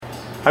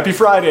Happy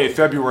Friday,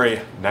 February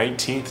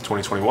 19th,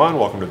 2021.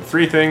 Welcome to the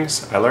 3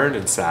 Things I Learned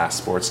in SaaS,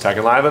 Sports, Tech,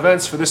 and Live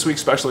events for this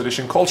week's special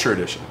edition, Culture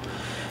Edition.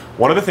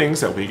 One of the things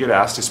that we get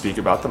asked to speak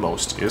about the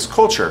most is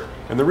culture.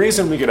 And the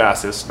reason we get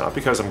asked this, not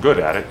because I'm good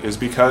at it, is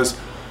because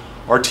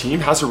our team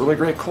has a really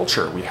great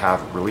culture. We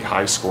have really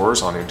high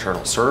scores on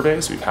internal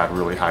surveys. We've had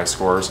really high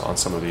scores on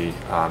some of the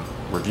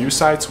review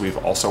sites. We've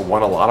also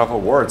won a lot of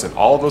awards, and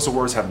all of those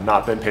awards have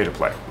not been pay to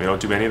play. We don't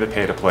do any of the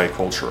pay to play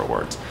culture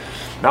awards.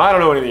 Now, I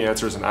don't know any of the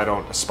answers, and I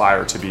don't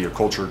aspire to be a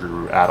culture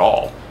guru at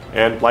all.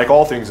 And like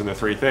all things in the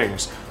 3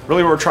 things,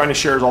 really what we're trying to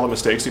share is all the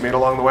mistakes we made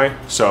along the way,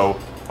 so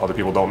other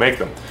people don't make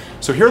them.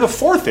 So here are the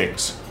 4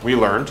 things we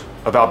learned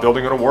about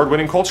building an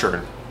award-winning culture.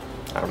 And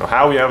I don't know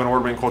how we have an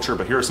award-winning culture,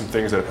 but here are some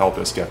things that have helped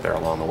us get there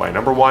along the way.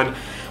 Number one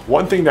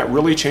thing that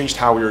really changed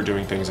how we were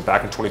doing things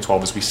back in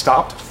 2012 is we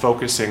stopped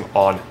focusing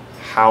on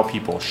how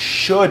people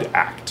should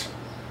act,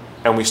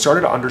 and we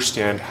started to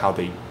understand how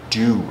they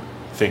do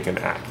think and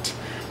act.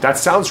 That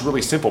sounds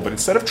really simple, but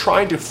instead of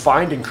trying to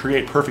find and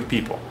create perfect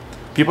people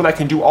that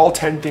can do all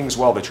 10 things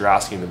well that you're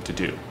asking them to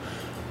do,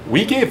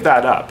 we gave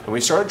that up and we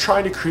started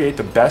trying to create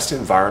the best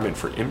environment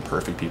for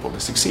imperfect people to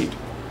succeed.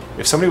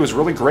 If somebody was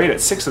really great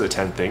at 6 of the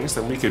 10 things,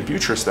 then we could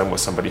buttress them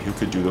with somebody who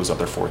could do those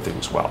other 4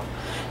 things well.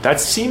 That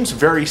seems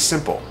very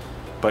simple,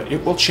 but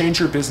it will change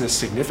your business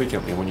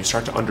significantly when you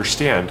start to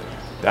understand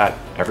that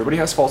everybody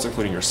has faults,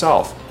 including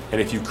yourself,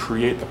 and if you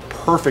create the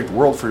perfect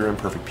world for your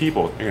imperfect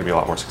people, you're going to be a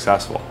lot more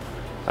successful.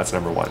 That's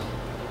number 1.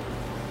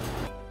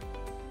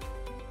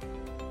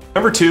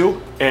 Number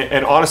 2,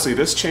 and honestly,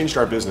 this changed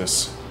our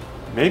business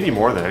maybe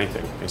more than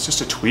anything. It's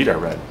just a tweet I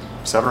read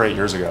 7 or 8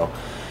 years ago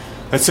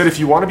that said, if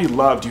you want to be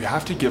loved, you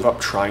have to give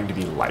up trying to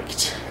be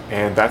liked.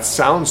 And that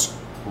sounds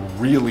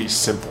really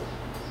simple,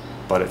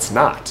 but it's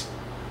not.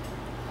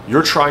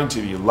 You're trying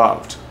to be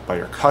loved by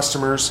your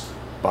customers,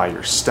 by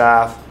your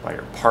staff, by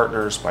your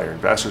partners, by your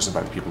investors, and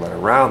by the people that are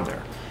around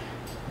there.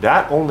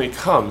 That only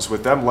comes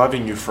with them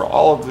loving you for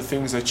all of the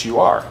things that you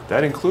are.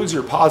 That includes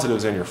your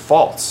positives and your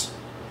faults.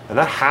 And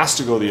that has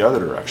to go the other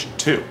direction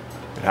too.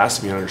 It has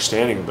to be an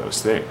understanding of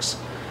those things.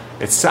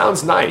 It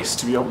sounds nice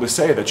to be able to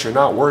say that you're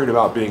not worried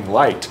about being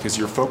liked because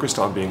you're focused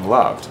on being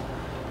loved.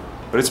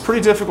 But it's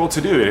pretty difficult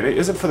to do, and it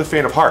isn't for the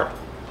faint of heart.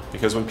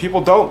 Because when people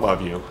don't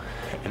love you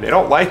and they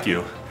don't like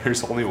you,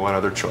 there's only one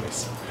other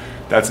choice.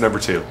 That's number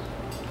 2.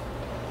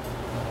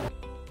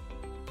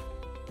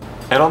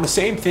 And on the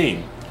same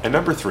theme, and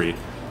number 3,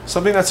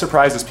 something that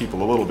surprises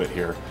people a little bit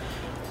here,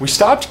 we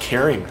stopped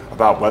caring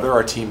about whether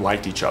our team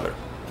liked each other.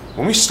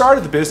 When we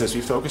started the business,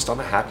 we focused on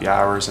the happy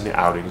hours and the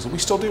outings, and we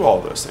still do all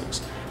of those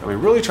things. And we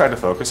really tried to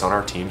focus on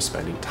our team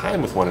spending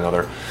time with one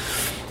another.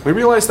 We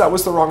realized that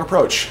was the wrong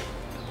approach.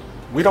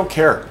 We don't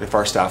care if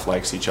our staff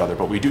likes each other,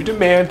 but we do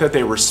demand that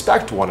they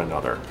respect one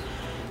another.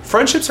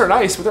 Friendships are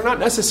nice, but they're not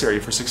necessary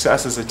for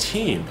success as a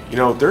team. You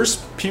know, there's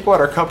people at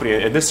our company,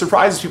 and this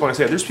surprises people when I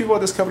say it, there's people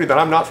at this company that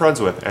I'm not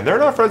friends with, and they're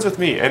not friends with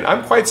me, and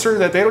I'm quite certain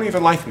that they don't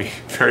even like me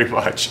very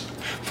much.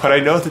 But I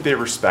know that they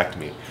respect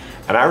me,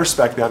 and I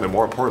respect them, and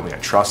more importantly, I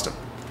trust them.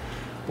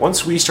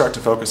 Once we start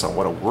to focus on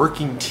what a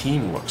working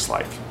team looks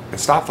like, and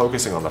stop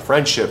focusing on the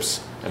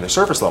friendships and the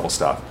surface level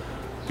stuff,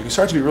 you can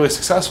start to be really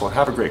successful and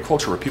have a great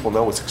culture where people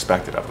know what's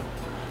expected of them.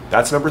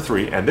 That's number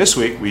 3, and this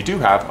week we do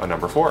have a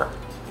number 4.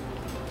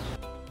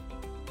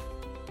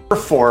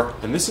 Number 4,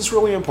 and this is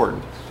really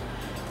important.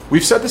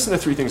 We've said this in the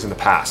 3 things in the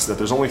past, that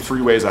there's only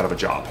 3 ways out of a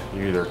job.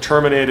 You're either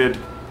terminated,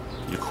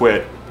 you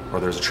quit, or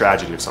there's a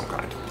tragedy of some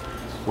kind.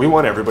 We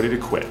want everybody to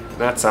quit. And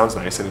that sounds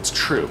nice, and it's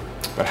true.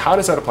 But how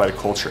does that apply to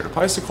culture? It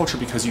applies to culture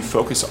because you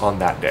focus on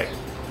that day.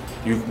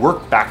 You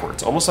work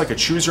backwards, almost like a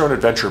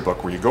choose-your-own-adventure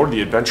book where you go to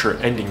the adventure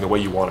ending the way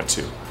you want it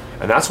to.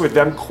 And that's with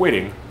them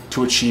quitting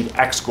to achieve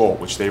X goal,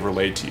 which they've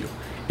relayed to you.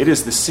 It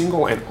is the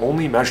single and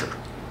only measure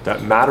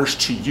that matters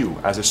to you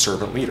as a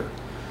servant leader.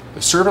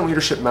 The servant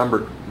leadership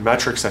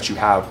metrics that you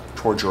have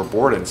towards your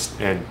board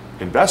and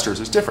investors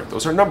is different.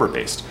 Those are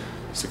number-based,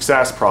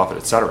 success, profit,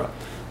 etc.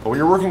 But when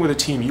you're working with a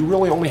team, you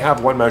really only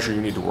have one measure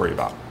you need to worry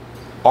about.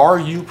 Are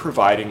you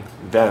providing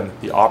them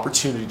the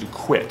opportunity to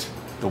quit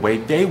the way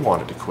they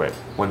wanted to quit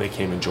when they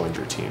came and joined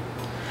your team?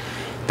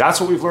 That's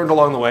what we've learned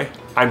along the way.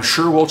 I'm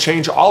sure we'll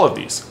change all of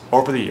these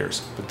over the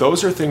years, but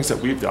those are things that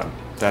we've done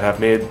that have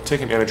made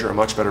Ticket Manager a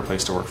much better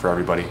place to work for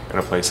everybody and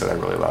a place that I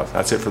really love.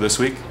 That's it for this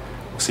week.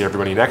 We'll see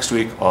everybody next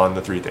week on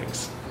the 3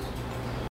 Things.